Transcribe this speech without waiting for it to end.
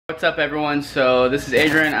What's up everyone? So this is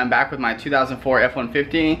Adrian. I'm back with my 2004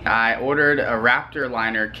 F-150. I ordered a Raptor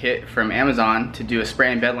Liner kit from Amazon to do a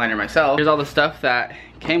spray and bed liner myself. Here's all the stuff that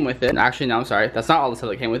came with it. Actually, no, I'm sorry. That's not all the stuff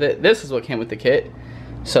that came with it. This is what came with the kit.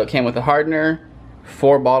 So it came with a hardener,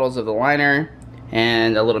 4 bottles of the liner,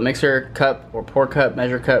 and a little mixer cup or pour cup,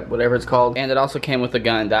 measure cup, whatever it's called. And it also came with a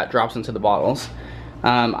gun that drops into the bottles.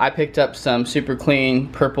 I picked up some super clean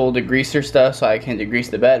purple degreaser stuff so I can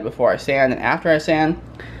degrease the bed before I sand and after I sand.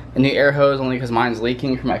 A new air hose only because mine's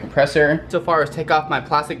leaking from my compressor. So far as take off my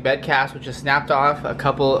plastic bed caps, which is snapped off a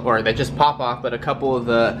couple, or they just pop off, but a couple of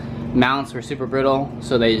the mounts were super brittle,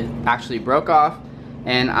 so they actually broke off.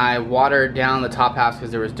 And I watered down the top half because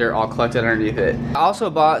there was dirt all collected underneath it. I also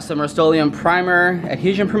bought some Rust-Oleum primer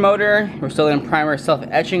adhesion promoter, Rust-Oleum primer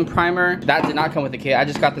self-etching primer. That did not come with the kit. I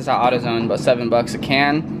just got this at AutoZone, about $7 a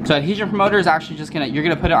can. So adhesion promoter is actually just you're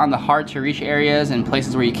gonna put it on the hard to reach areas and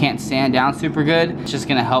places where you can't sand down super good. It's just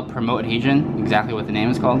gonna help promote adhesion, exactly what the name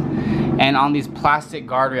is called. And on these plastic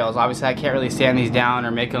guardrails, obviously I can't really sand these down or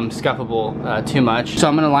make them scuffable too much. So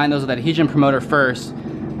I'm gonna line those with adhesion promoter first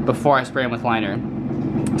before I spray them with liner.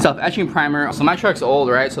 Self-etching primer. So my truck's old,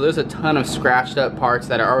 right? So there's a ton of scratched up parts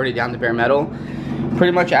that are already down to bare metal.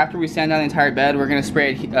 Pretty much after we sand down the entire bed, we're gonna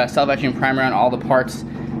spray self-etching primer on all the parts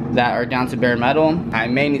that are down to bare metal. I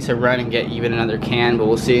may need to run and get even another can, but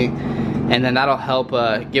we'll see. And then that'll help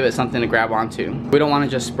give it something to grab onto. We don't wanna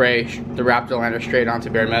just spray the Raptor Liner straight onto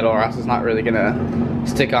bare metal or else it's not really gonna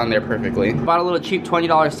stick on there perfectly. Bought a little cheap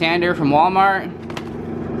 $20 sander from Walmart,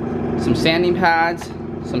 some sanding pads,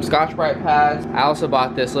 some Scotch-Brite pads. I also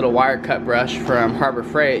bought this little wire cut brush from Harbor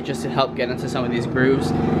Freight just to help get into some of these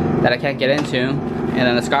grooves that I can't get into. And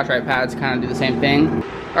then the Scotch-Brite pads kind of do the same thing.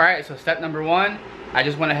 Alright, so step number 1, I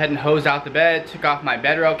just went ahead and hosed out the bed, took off my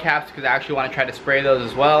bed rail caps because I actually want to try to spray those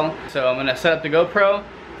as well. So I'm going to set up the GoPro,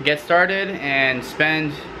 get started, and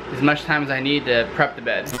spend as much time as I need to prep the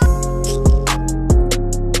bed.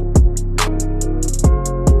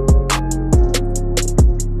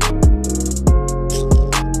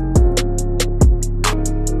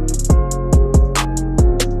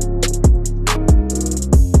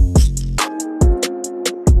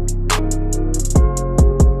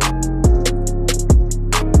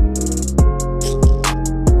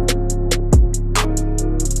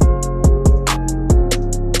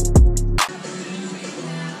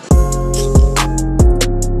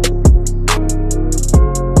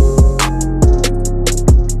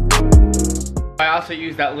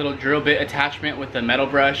 Use that little drill bit attachment with the metal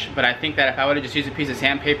brush, but I think that if I would have just used a piece of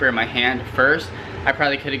sandpaper in my hand first, I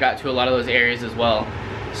probably could have got to a lot of those areas as well.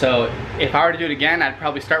 So if I were to do it again, I'd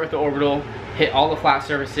probably start with the orbital, hit all the flat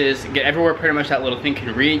surfaces, get everywhere pretty much that little thing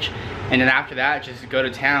can reach, and then after that just go to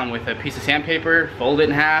town with a piece of sandpaper, fold it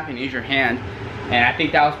in half, and use your hand. And I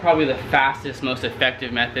think that was probably the fastest, most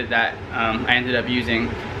effective method that I ended up using.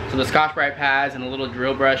 So the Scotch-Brite pads and a little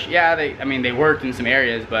drill brush, yeah, they worked in some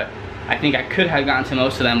areas, but I think I could have gotten to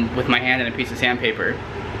most of them with my hand and a piece of sandpaper.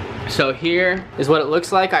 So here is what it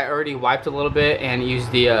looks like. I already wiped a little bit and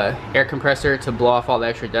used the air compressor to blow off all the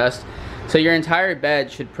extra dust. So your entire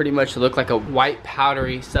bed should pretty much look like a white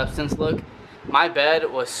powdery substance look. My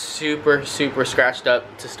bed was super scratched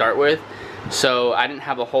up to start with, so I didn't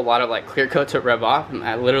have a whole lot of like clear coat to rub off.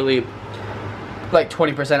 I literally, like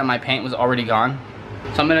 20% of my paint was already gone.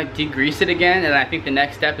 So I'm gonna degrease it again, and I think the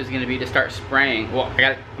next step is gonna be to start spraying. Well,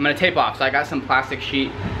 I'm gonna tape off. So I got some plastic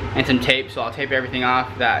sheet and some tape, so I'll tape everything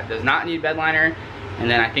off that does not need bed liner, and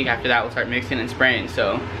then I think after that we'll start mixing and spraying.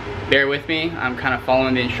 So bear with me, I'm kind of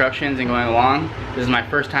following the instructions and going along. This is my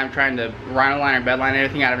first time trying to rhino liner, bed liner,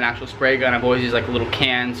 everything out of an actual spray gun. I've always used like little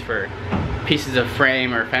cans for pieces of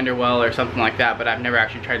frame or fender well or something like that, but I've never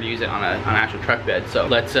actually tried to use it on an actual truck bed. So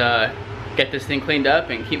let's get this thing cleaned up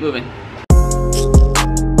and keep moving.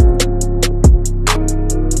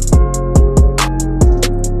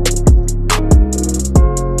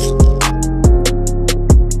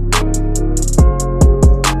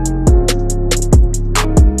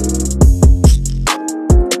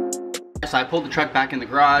 So I pulled the truck back in the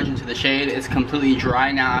garage into the shade. It's completely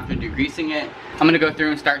dry now after degreasing it. I'm gonna go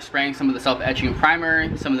through and start spraying some of the self-etching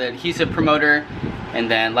primer, some of the adhesive promoter, and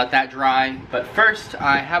then let that dry. But first,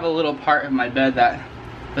 I have a little part of my bed that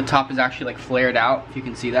the top is actually like flared out, if you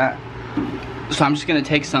can see that. So I'm just gonna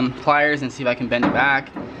take some pliers and see if I can bend it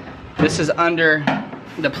back. This is under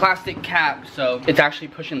the plastic cap, so it's actually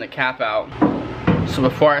pushing the cap out. So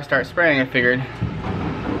before I start spraying, I figured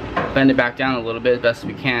bend it back down a little bit as best as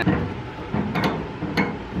we can.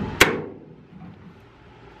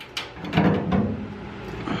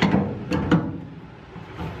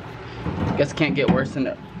 Guess it can't get worse than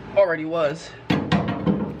it already was.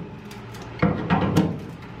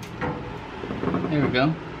 There we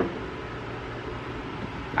go.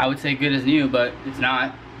 I would say good as new, but it's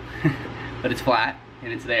not. But it's flat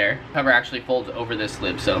and it's there. Cover actually folds over this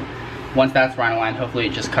lip, so once that's rhino lined, hopefully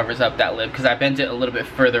it just covers up that lip because I bent it a little bit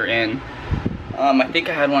further in. I think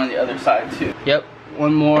I had one on the other side too. Yep,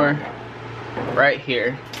 one more right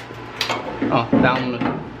here. Oh, that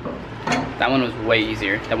one was way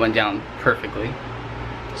easier. That went down perfectly.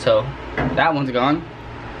 So that one's gone.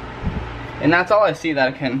 And that's all I see that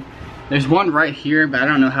I can. There's one right here, but I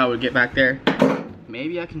don't know how it would get back there.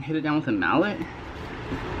 Maybe I can hit it down with a mallet.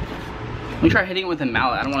 Let me try hitting it with a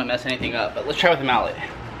mallet. I don't want to mess anything up, but let's try with a mallet.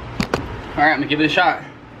 All right, I'm gonna give it a shot.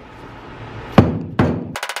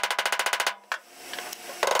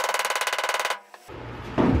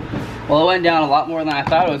 Well, it went down a lot more than I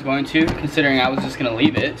thought it was going to, considering I was just gonna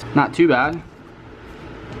leave it. Not too bad.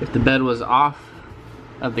 If the bed was off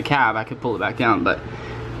of the cab, I could pull it back down, but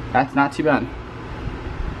that's not too bad.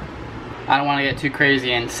 I don't want to get too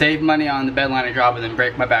crazy and save money on the BedLiner job and then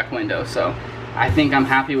break my back window, so I think I'm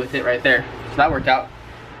happy with it right there. So that worked out.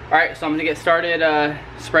 All right, so I'm gonna get started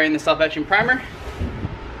spraying the self-etching primer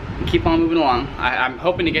and keep on moving along. I'm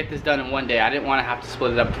hoping to get this done in one day. I didn't want to have to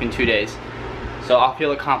split it up between 2 days. So I'll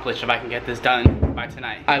feel accomplished if I can get this done by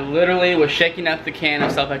tonight. I literally was shaking up the can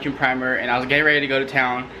of self-etching primer and I was getting ready to go to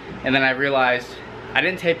town, and then I realized I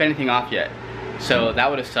didn't tape anything off yet. So that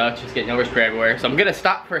would have sucked, just getting overspray everywhere. So I'm gonna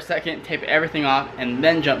stop for a second, tape everything off, and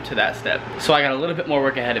then jump to that step. So I got a little bit more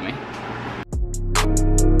work ahead of me.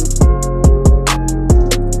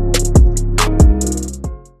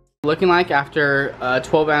 Looking like after a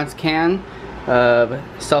 12-ounce can of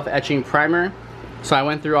self-etching primer. So I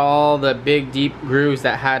went through all the big deep grooves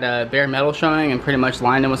that had bare metal showing and pretty much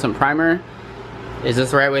lined them with some primer. Is this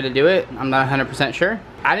the right way to do it? I'm not 100% sure.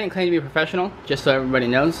 I didn't claim to be a professional, just so everybody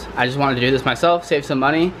knows. I just wanted to do this myself, save some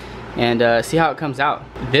money, and see how it comes out.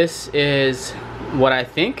 This is what I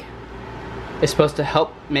think is supposed to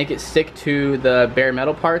help make it stick to the bare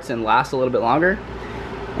metal parts and last a little bit longer.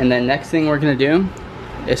 And then next thing we're gonna do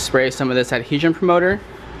is spray some of this adhesion promoter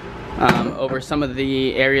over some of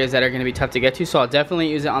the areas that are gonna be tough to get to. So I'll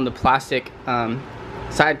definitely use it on the plastic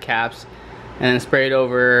side caps, and then spray it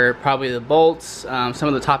over probably the bolts, some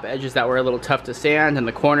of the top edges that were a little tough to sand, and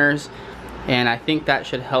the corners. And I think that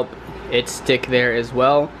should help it stick there as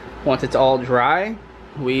well. Once it's all dry,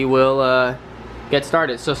 we will get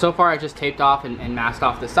started. So far I just taped off and masked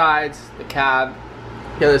off the sides, the cab,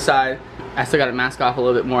 the other side. I still got to mask off a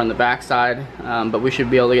little bit more on the back side, but we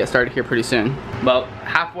should be able to get started here pretty soon. About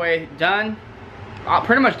halfway done,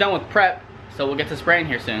 pretty much done with prep, so we'll get to spraying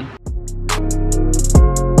here soon.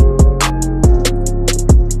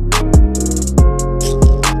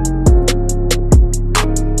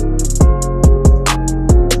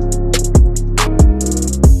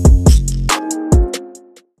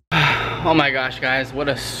 Oh my gosh, guys, what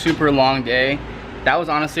a super long day. That was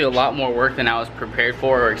honestly a lot more work than I was prepared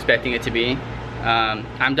for or expecting it to be.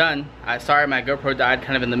 I'm done. Sorry my GoPro died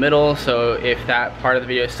kind of in the middle, so if that part of the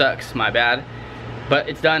video sucks, my bad. But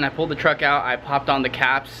it's done. I pulled the truck out. I popped on the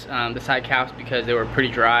caps, the side caps, because they were pretty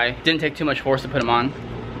dry. Didn't take too much force to put them on.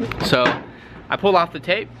 So I pulled off the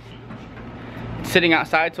tape. It's sitting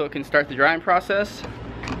outside so it can start the drying process.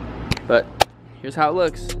 But here's how it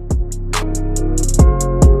looks.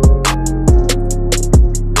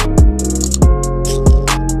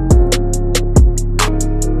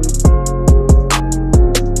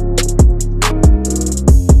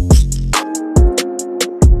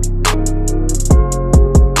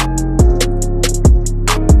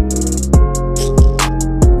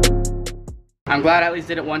 I'm glad I at least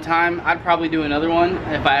did it one time. I'd probably do another one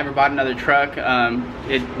if I ever bought another truck.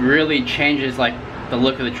 It really changes like the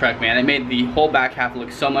look of the truck, man. It made the whole back half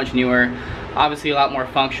look so much newer. Obviously a lot more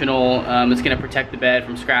functional. It's gonna protect the bed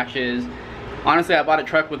from scratches. Honestly, I bought a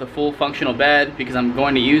truck with a full functional bed because I'm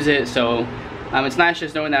going to use it, so it's nice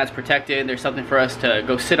just knowing that it's protected. There's something for us to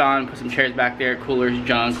go sit on, put some chairs back there, coolers,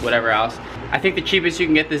 junk, whatever else. I think the cheapest you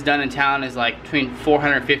can get this done in town is like between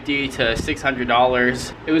 $450 to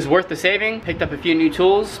 $600. It was worth the saving. Picked up a few new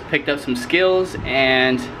tools, picked up some skills,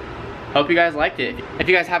 and hope you guys liked it. If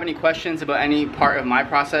you guys have any questions about any part of my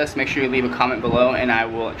process, make sure you leave a comment below and I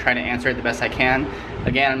will try to answer it the best I can.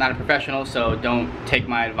 Again, I'm not a professional, so don't take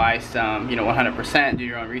my advice, you know, 100%, do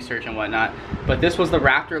your own research and whatnot. But this was the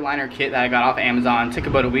Raptor Liner kit that I got off Amazon. Took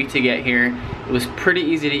about a week to get here. It was pretty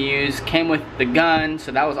easy to use, came with the gun,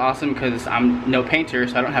 so that was awesome because I'm no painter,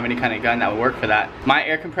 so I don't have any kind of gun that would work for that. My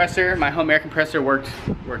air compressor, my home air compressor worked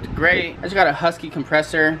great. I just got a Husky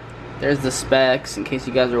compressor. There's the specs in case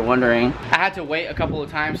you guys are wondering. I had to wait a couple of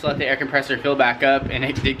times to let the air compressor fill back up, and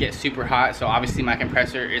it did get super hot, so obviously my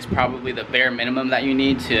compressor is probably the bare minimum that you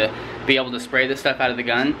need to be be able to spray this stuff out of the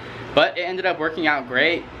gun. But it ended up working out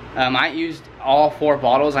great. I used all 4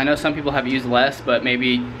 bottles. I know some people have used less, but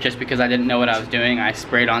maybe just because I didn't know what I was doing, I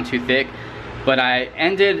sprayed on too thick. But I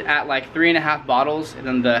ended at like 3.5 bottles, and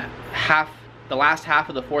then the last half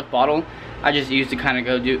of the 4th bottle, I just used to kind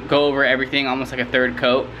of go over everything, almost like a 3rd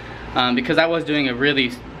coat, because I was doing a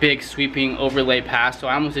really big sweeping overlay pass, so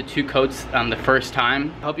I almost did 2 coats the first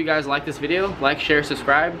time. I hope you guys like this video. Like, share,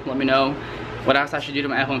 subscribe. Let me know what else I should do to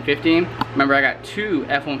my F-150. Remember, I got 2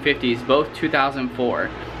 F-150s, both 2004.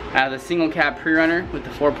 I have the single cab pre-runner with the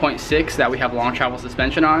 4.6 that we have long travel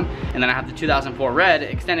suspension on, and then I have the 2004 red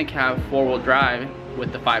extended cab 4-wheel drive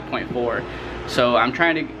with the 5.4. So I'm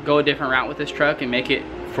trying to go a different route with this truck and make it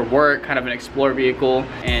for work, kind of an explorer vehicle,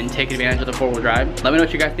 and take advantage of the 4-wheel drive. Let me know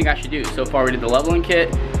what you guys think I should do. So far we did the leveling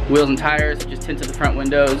kit, wheels and tires, just tinted the front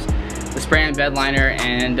windows, the spray and bed liner,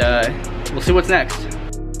 and we'll see what's next.